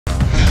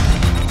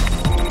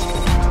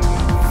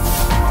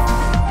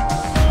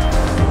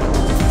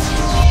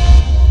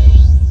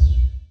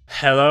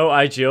Hello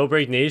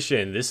iJailbreak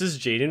Nation, this is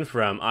Jaden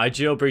from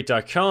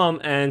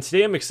iJailbreak.com, and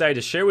today I'm excited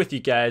to share with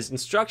you guys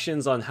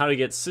instructions on how to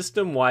get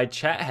system-wide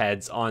chat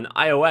heads on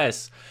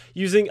iOS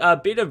using a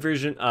beta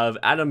version of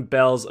Adam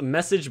Bell's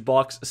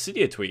MessageBox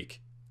Cydia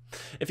tweak.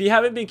 If you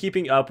haven't been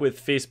keeping up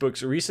with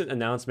Facebook's recent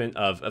announcement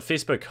of a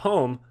Facebook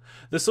Home,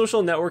 the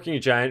social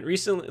networking giant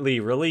recently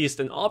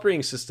released an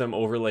operating system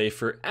overlay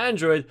for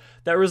Android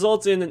that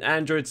results in an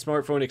Android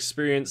smartphone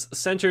experience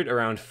centered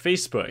around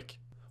Facebook.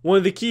 One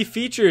of the key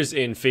features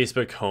in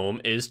Facebook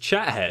Home is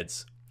chat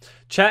heads.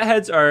 Chat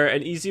heads are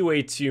an easy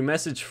way to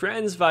message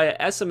friends via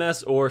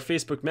SMS or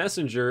Facebook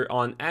Messenger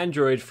on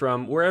Android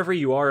from wherever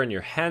you are on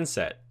your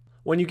handset.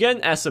 When you get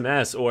an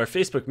SMS or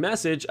Facebook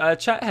message, a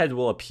chat head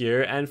will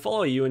appear and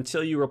follow you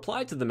until you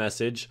reply to the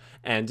message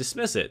and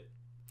dismiss it.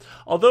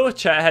 Although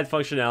chat head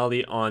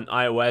functionality on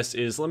iOS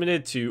is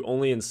limited to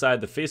only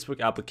inside the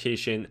Facebook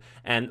application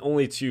and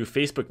only to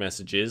Facebook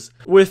messages,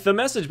 with the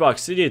MessageBox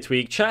Cydia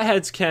tweak, chat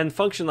heads can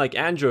function like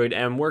Android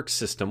and work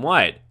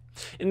system-wide.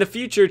 In the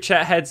future,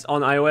 chat heads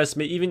on iOS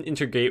may even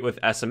integrate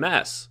with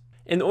SMS.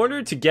 In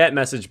order to get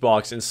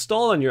MessageBox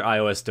installed on your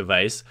iOS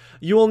device,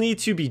 you will need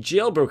to be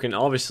jailbroken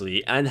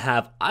obviously and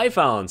have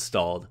iFile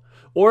installed,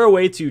 or a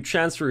way to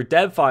transfer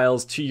dev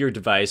files to your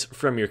device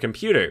from your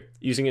computer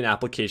using an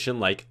application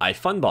like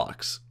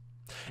iFunbox.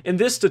 In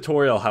this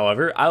tutorial,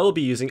 however, I will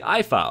be using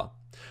iFile.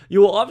 You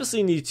will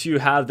obviously need to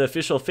have the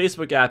official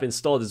Facebook app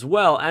installed as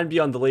well and be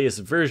on the latest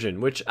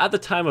version, which at the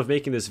time of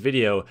making this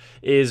video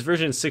is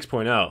version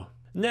 6.0.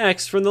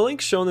 Next, from the link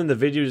shown in the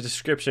video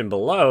description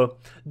below,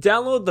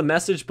 download the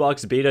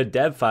MessageBox beta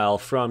dev file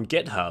from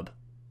GitHub.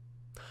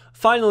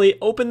 Finally,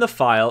 open the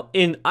file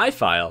in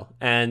iFile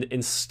and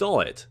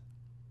install it.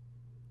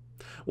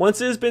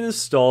 Once it has been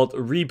installed,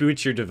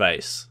 reboot your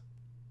device.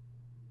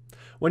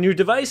 When your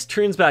device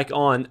turns back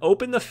on,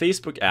 open the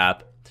Facebook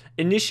app,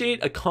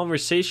 initiate a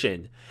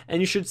conversation,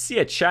 and you should see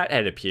a chat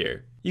head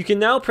appear. You can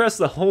now press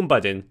the home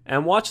button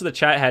and watch the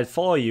chat head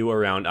follow you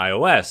around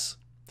iOS.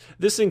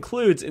 This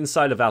includes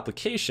inside of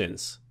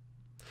applications.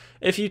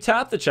 If you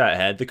tap the chat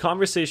head, the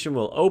conversation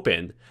will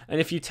open, and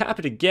if you tap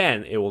it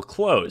again, it will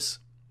close.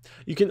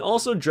 You can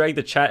also drag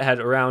the chat head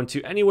around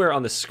to anywhere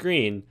on the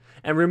screen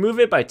and remove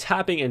it by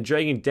tapping and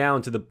dragging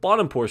down to the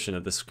bottom portion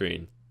of the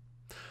screen.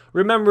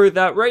 Remember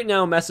that right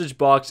now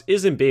MessageBox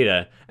is in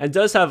beta and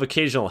does have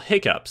occasional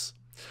hiccups.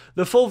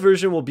 The full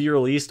version will be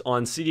released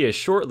on Cydia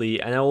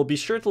shortly, and I will be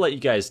sure to let you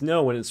guys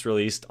know when it's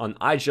released on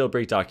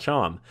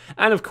iJailbreak.com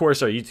and of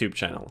course our YouTube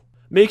channel.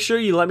 Make sure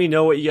you let me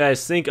know what you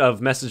guys think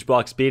of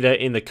MessageBox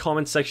beta in the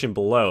comment section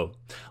below.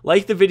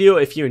 Like the video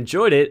if you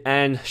enjoyed it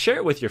and share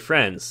it with your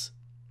friends.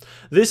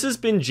 This has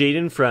been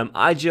Jaden from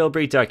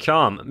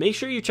iJailbreak.com. Make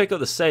sure you check out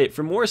the site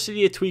for more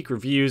Cydia tweak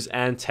reviews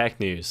and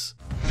tech news.